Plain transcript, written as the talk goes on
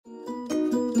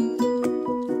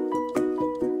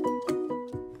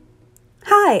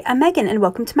Hi, I'm Megan and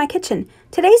welcome to my kitchen.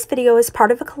 Today's video is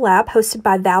part of a collab hosted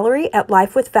by Valerie at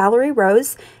Life with Valerie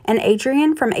Rose and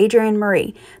Adrian from Adrian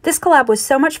Marie. This collab was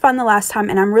so much fun the last time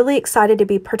and I'm really excited to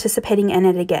be participating in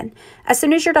it again. As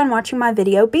soon as you're done watching my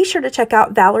video, be sure to check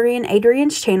out Valerie and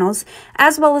Adrian's channels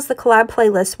as well as the collab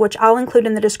playlist, which I'll include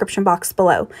in the description box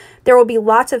below. There will be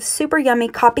lots of super yummy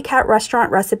copycat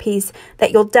restaurant recipes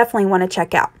that you'll definitely want to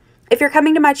check out. If you're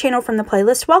coming to my channel from the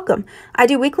playlist, welcome. I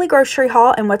do weekly grocery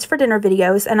haul and what's for dinner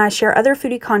videos, and I share other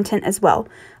foodie content as well.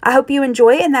 I hope you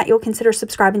enjoy and that you'll consider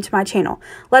subscribing to my channel.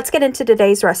 Let's get into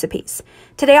today's recipes.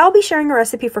 Today I'll be sharing a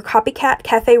recipe for Copycat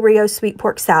Cafe Rio sweet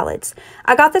pork salads.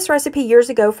 I got this recipe years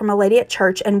ago from a lady at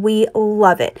church and we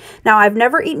love it. Now I've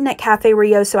never eaten at Cafe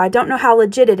Rio, so I don't know how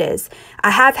legit it is. I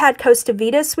have had Costa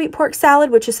Vida sweet pork salad,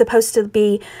 which is supposed to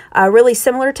be really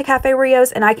similar to Cafe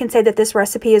Rio's, and I can say that this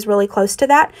recipe is really close to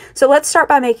that. So let's start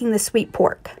by making the sweet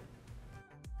pork.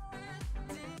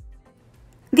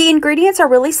 The ingredients are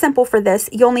really simple for this.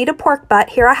 You'll need a pork butt.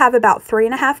 Here I have about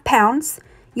 3.5 pounds.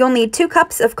 You'll need 2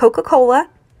 cups of Coca-Cola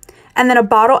and then a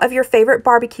bottle of your favorite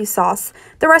barbecue sauce.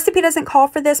 The recipe doesn't call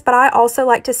for this, but I also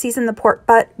like to season the pork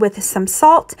butt with some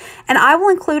salt, and I will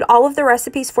include all of the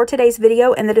recipes for today's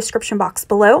video in the description box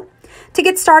below. To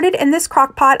get started in this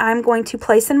crock pot, I'm going to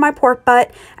place in my pork butt,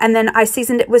 and then I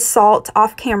seasoned it with salt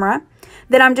off camera.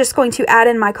 Then I'm just going to add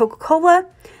in my Coca-Cola,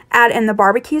 add in the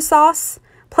barbecue sauce,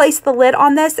 place the lid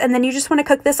on this, and then you just want to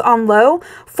cook this on low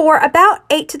for about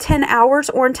 8 to 10 hours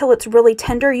or until it's really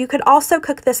tender. You could also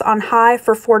cook this on high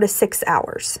for 4 to 6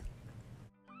 hours.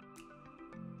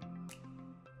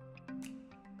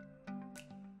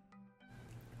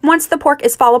 Once the pork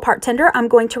is fall apart tender, I'm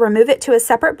going to remove it to a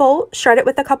separate bowl, shred it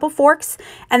with a couple forks,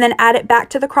 and then add it back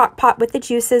to the crock pot with the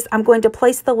juices. I'm going to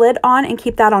place the lid on and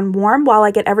keep that on warm while I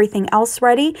get everything else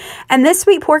ready. And this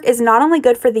sweet pork is not only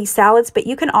good for these salads, but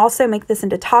you can also make this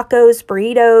into tacos,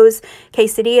 burritos,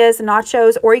 quesadillas,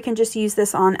 nachos, or you can just use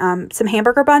this on some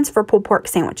hamburger buns for pulled pork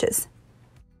sandwiches.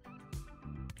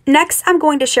 Next, I'm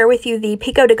going to share with you the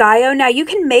pico de gallo. Now, you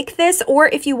can make this, or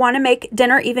if you want to make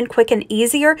dinner even quick and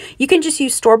easier, you can just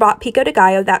use store-bought pico de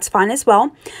gallo. That's fine as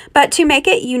well. But to make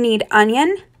it, you need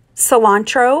onion,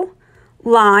 cilantro,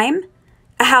 lime,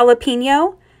 a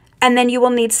jalapeno, and then you will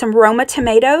need some Roma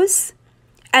tomatoes,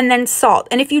 and then salt.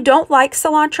 And if you don't like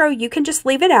cilantro, you can just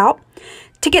leave it out.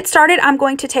 To get started, I'm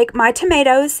going to take my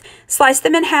tomatoes, slice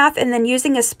them in half, and then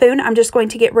using a spoon, I'm just going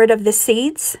to get rid of the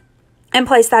seeds and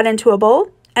place that into a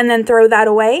bowl, and then throw that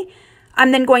away.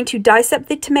 I'm then going to dice up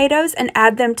the tomatoes and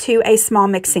add them to a small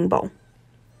mixing bowl.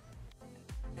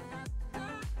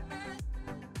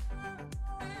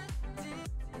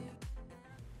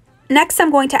 Next,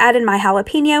 I'm going to add in my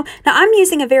jalapeno. Now, I'm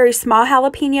using a very small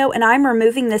jalapeno and I'm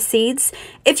removing the seeds.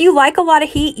 If you like a lot of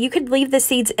heat, you could leave the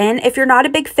seeds in. If you're not a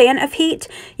big fan of heat,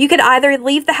 you could either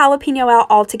leave the jalapeno out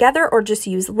altogether or just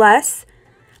use less.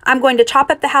 I'm going to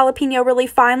chop up the jalapeno really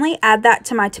finely, add that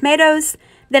to my tomatoes,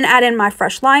 then add in my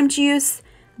fresh lime juice,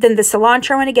 then the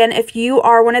cilantro. And again, if you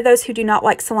are one of those who do not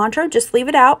like cilantro, just leave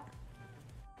it out.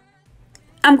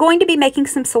 I'm going to be making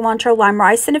some cilantro lime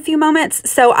rice in a few moments,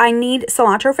 so I need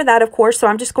cilantro for that, of course, so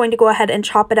I'm just going to go ahead and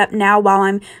chop it up now while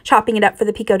I'm chopping it up for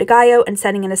the pico de gallo and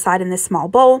setting it aside in this small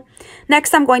bowl.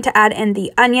 Next, I'm going to add in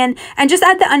the onion, and just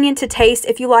add the onion to taste.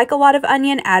 If you like a lot of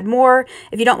onion, add more.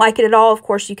 If you don't like it at all, of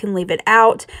course, you can leave it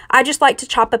out. I just like to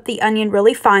chop up the onion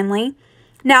really finely.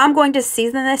 Now I'm going to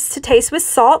season this to taste with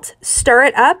salt, stir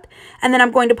it up, and then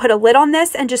I'm going to put a lid on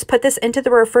this and just put this into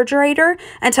the refrigerator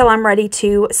until I'm ready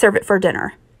to serve it for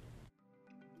dinner.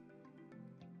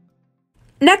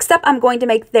 Next up, I'm going to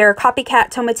make their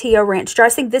Copycat Tomatillo ranch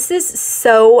dressing. This is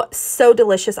so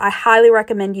delicious. I highly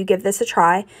recommend you give this a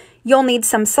try. You'll need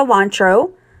some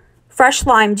cilantro, fresh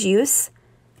lime juice.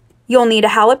 You'll need a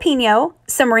jalapeno,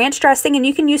 some ranch dressing, and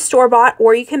you can use store-bought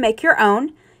or you can make your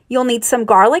own. You'll need some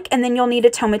garlic, and then you'll need a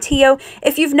tomatillo.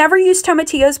 If you've never used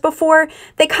tomatillos before,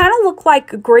 they kind of look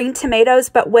like green tomatoes,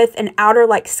 but with an outer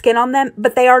like skin on them,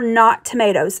 but they are not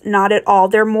tomatoes, not at all.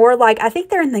 They're more like, I think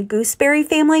they're in the gooseberry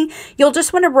family. You'll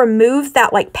just want to remove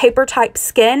that like paper type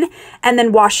skin and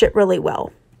then wash it really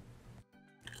well.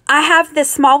 I have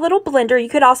this small little blender. You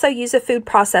could also use a food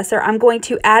processor. I'm going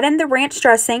to add in the ranch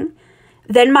dressing,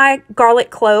 then my garlic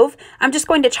clove. I'm just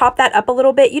going to chop that up a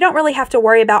little bit. You don't really have to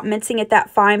worry about mincing it that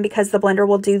fine because the blender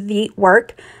will do the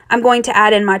work. I'm going to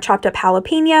add in my chopped up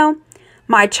jalapeno,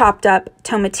 my chopped up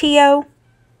tomatillo,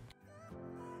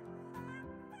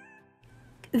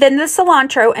 Then the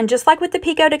cilantro, and just like with the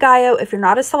pico de gallo, if you're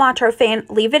not a cilantro fan,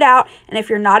 leave it out. And if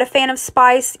you're not a fan of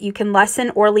spice, you can lessen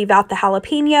or leave out the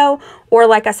jalapeno. Or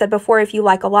like I said before, if you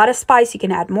like a lot of spice, you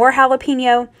can add more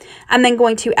jalapeno. I'm then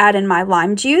going to add in my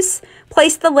lime juice.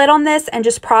 Place the lid on this and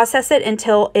just process it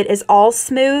until it is all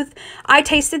smooth. I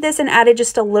tasted this and added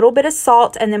just a little bit of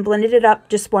salt and then blended it up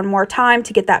just one more time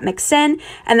to get that mixed in.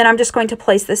 And then I'm just going to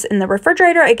place this in the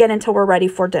refrigerator again until we're ready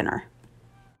for dinner.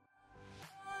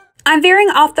 I'm veering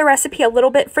off the recipe a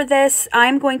little bit for this.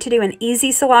 I'm going to do an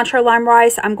easy cilantro lime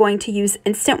rice. I'm going to use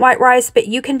instant white rice, but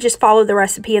you can just follow the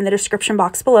recipe in the description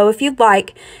box below if you'd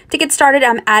like. To get started,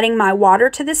 I'm adding my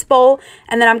water to this bowl,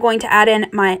 and then I'm going to add in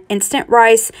my instant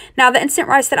rice. Now, the instant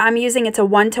rice that I'm using, it's a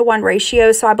 1-to-1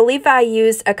 ratio, so I believe I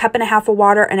used a 1.5 cups of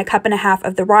water and a 1.5 cups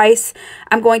of the rice.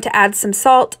 I'm going to add some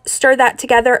salt, stir that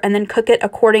together, and then cook it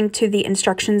according to the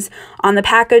instructions on the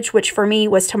package, which for me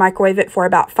was to microwave it for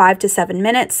about 5 to 7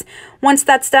 minutes. Once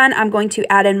that's done, I'm going to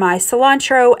add in my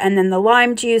cilantro and then the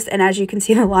lime juice, and as you can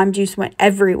see, the lime juice went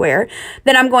everywhere.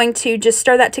 Then I'm going to just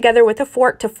stir that together with a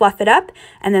fork to fluff it up,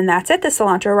 and then that's it. The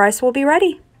cilantro rice will be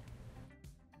ready.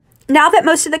 Now that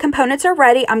most of the components are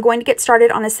ready, I'm going to get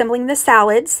started on assembling the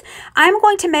salads. I'm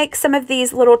going to make some of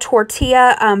these little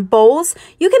tortilla bowls.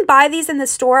 You can buy these in the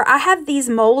store. I have these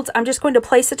molds. I'm just going to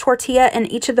place a tortilla in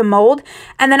each of the mold.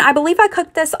 And then I believe I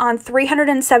cooked this on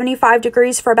 375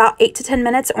 degrees for about 8 to 10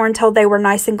 minutes or until they were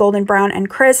nice and golden brown and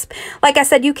crisp. Like I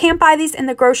said, you can buy these in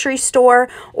the grocery store,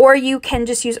 or you can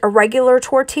just use a regular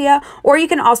tortilla, or you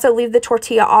can also leave the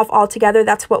tortilla off altogether.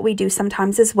 That's what we do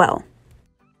sometimes as well.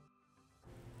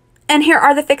 And here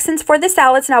are the fixings for the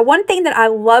salads. Now, one thing that I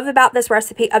love about this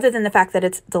recipe, other than the fact that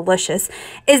it's delicious,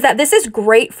 is that this is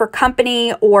great for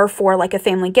company or for like a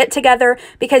family get-together,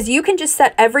 because you can just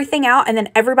set everything out and then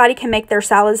everybody can make their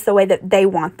salads the way that they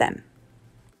want them.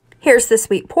 Here's the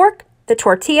sweet pork, the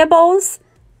tortilla bowls,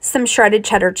 some shredded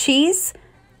cheddar cheese,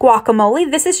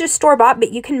 guacamole. This is just store-bought,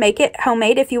 but you can make it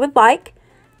homemade if you would like.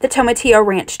 The Tomatillo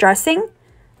ranch dressing,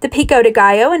 the pico de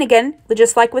gallo, and again,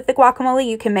 just like with the guacamole,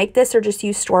 you can make this or just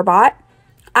use store-bought.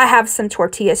 I have some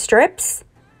tortilla strips,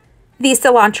 the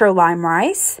cilantro lime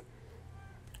rice,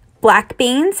 black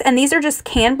beans, and these are just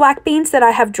canned black beans that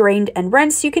I have drained and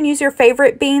rinsed. You can use your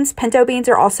favorite beans. Pinto beans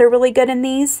are also really good in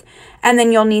these. And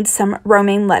then you'll need some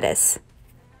romaine lettuce.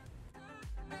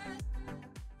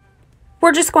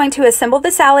 We're just going to assemble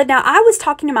the salad. Now, I was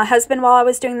talking to my husband while I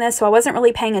was doing this, so I wasn't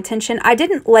really paying attention. I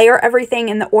didn't layer everything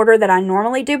in the order that I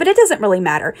normally do, but it doesn't really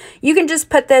matter. You can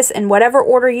just put this in whatever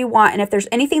order you want, and if there's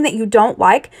anything that you don't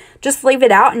like, just leave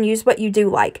it out and use what you do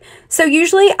like. So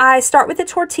usually I start with the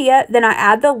tortilla, then I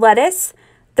add the lettuce,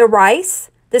 the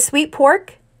rice, the sweet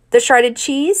pork, the shredded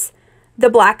cheese, the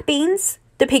black beans,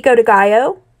 the pico de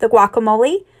gallo, the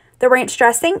guacamole, the ranch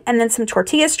dressing, and then some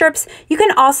tortilla strips. You can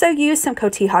also use some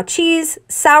cotija cheese,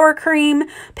 sour cream,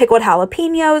 pickled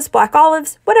jalapenos, black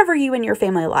olives, whatever you and your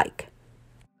family like.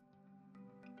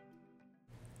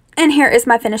 And here is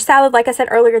my finished salad. Like I said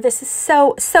earlier, this is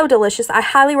so delicious. I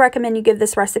highly recommend you give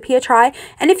this recipe a try.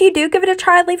 And if you do give it a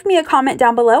try, leave me a comment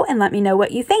down below and let me know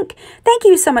what you think. Thank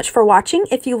you so much for watching.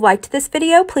 If you liked this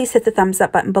video, please hit the thumbs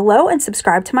up button below and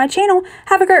subscribe to my channel.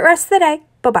 Have a great rest of the day.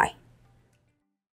 Bye-bye.